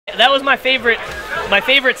that was my favorite. My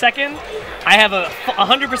favorite second. I have a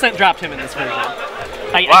 100% dropped him in this version.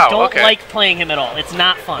 I don't like playing him at all. It's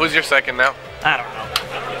not fun. Who's your second now? I don't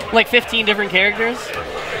know. Like 15 different characters.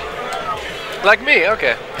 Like me,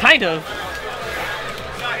 okay. Kind of.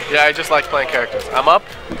 Yeah, I just like playing characters. I'm up.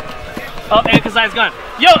 Oh, and Kazai's gone.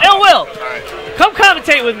 Yo, Ill Will! Alright. Come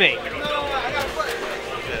commentate with me.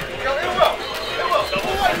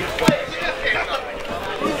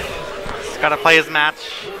 He's got to play his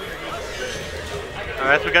match.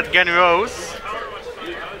 Alright, we got Gen Rose.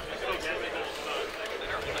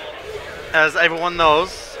 As everyone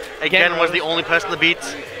knows, Gen was the only person to beat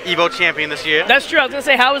Evo champion this year. That's true. I was gonna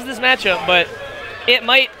say, how is this matchup? But it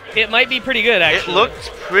might be pretty good actually. It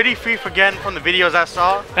looked pretty free for Gen from the videos I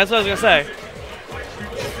saw. That's what I was gonna say.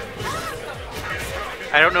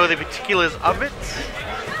 I don't know the particulars of it.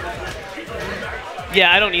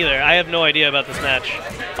 Yeah, I don't either. I have no idea about this match.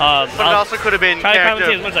 But it also could have been try to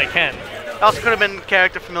commentate as much as I can. It also could have been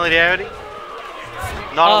character familiarity.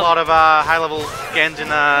 Not a lot of high-level Gens in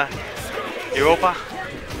Europa.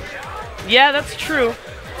 Yeah, that's true.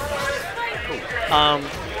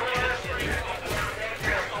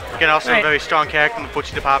 Again, also a very strong character in the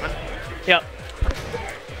Butchie department. Yep.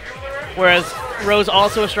 Whereas Rose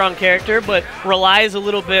also a strong character, but relies a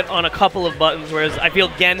little bit on a couple of buttons, whereas I feel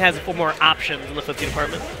Gen has more options in the footsie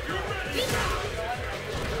department.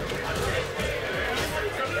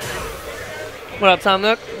 What up, Tom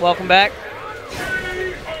Nook? Welcome back.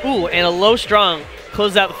 Ooh, and a low strong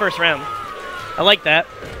closes out the first round. I like that.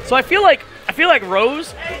 So I feel like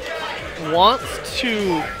Rose wants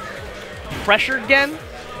to pressure Gen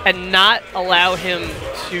and not allow him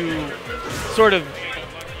to sort of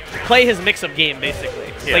play his mix-up game, basically.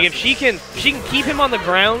 Yes. Like if she can keep him on the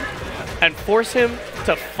ground and force him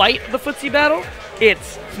to fight the footsie battle,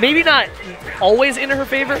 it's maybe not always in her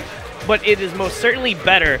favor, but it is most certainly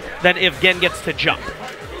better than if Gen gets to jump.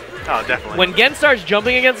 Oh, definitely. When Gen starts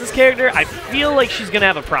jumping against this character, I feel like she's going to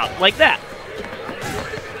have a problem. Like that.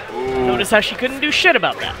 Ooh. Notice how she couldn't do shit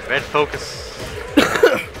about that. Red focus.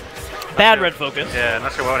 Bad red focus. Yeah,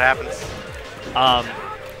 not sure what happens.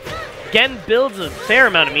 Gen builds a fair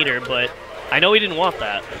amount of meter, but I know he didn't want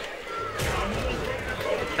that.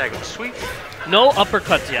 Tag him sweep. No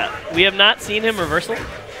uppercuts yet. We have not seen him reversal.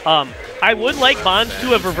 I would like Bonj to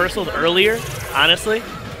have reversaled earlier, honestly.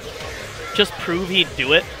 Just prove he'd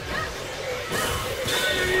do it.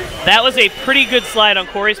 That was a pretty good slide on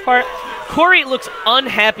Corey's part. Corey looks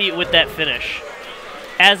unhappy with that finish,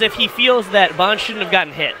 as if he feels that Bonj shouldn't have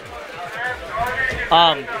gotten hit.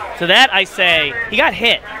 To that I say, he got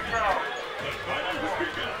hit.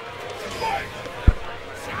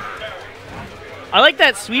 I like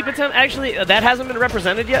that sweep attempt. Actually, that hasn't been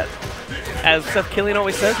represented yet. As Seth Killian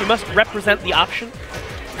always says, you must represent the option.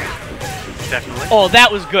 Definitely. Oh,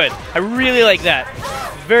 that was good. I really like that.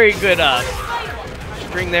 Very good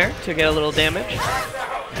string there to get a little damage.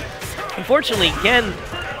 Unfortunately, Gen,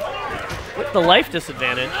 with the life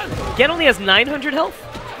disadvantage, Gen only has 900 health.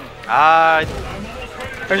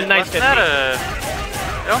 Or is it 950?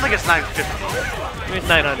 I don't think it's 950. Maybe it's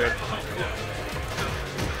 900.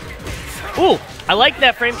 Ooh, I like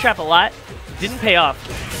that frame trap a lot. Didn't pay off.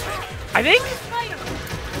 I think.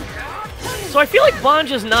 So I feel like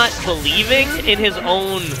Bonj is not believing in his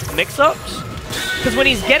own mix-ups, because when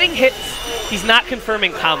he's getting hits, he's not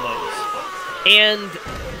confirming combos. And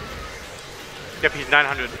yep, he's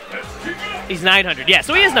 900. He's 900. Yeah,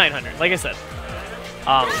 so he is 900, like I said.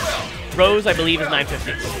 Rose, I believe, is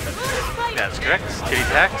 950. Yeah, that's correct. Kitty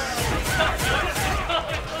tax.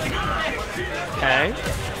 Okay.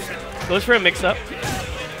 Goes for a mix-up.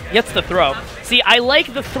 Gets the throw. See, I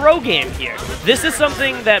like the throw game here. This is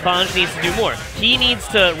something that Bonj needs to do more. He needs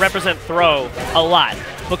to represent throw a lot,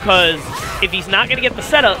 because if he's not going to get the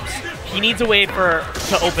setups, he needs a way for her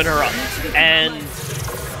to open her up. And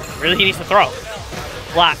really, he needs to throw.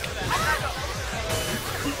 Block.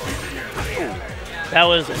 That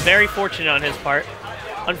was very fortunate on his part.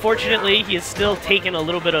 Unfortunately, he is still taking a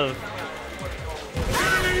little bit of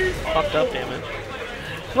fucked up damage.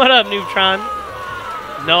 What up, Noobtron?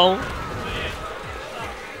 No.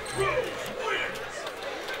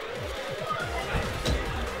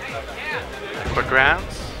 Quick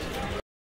rounds.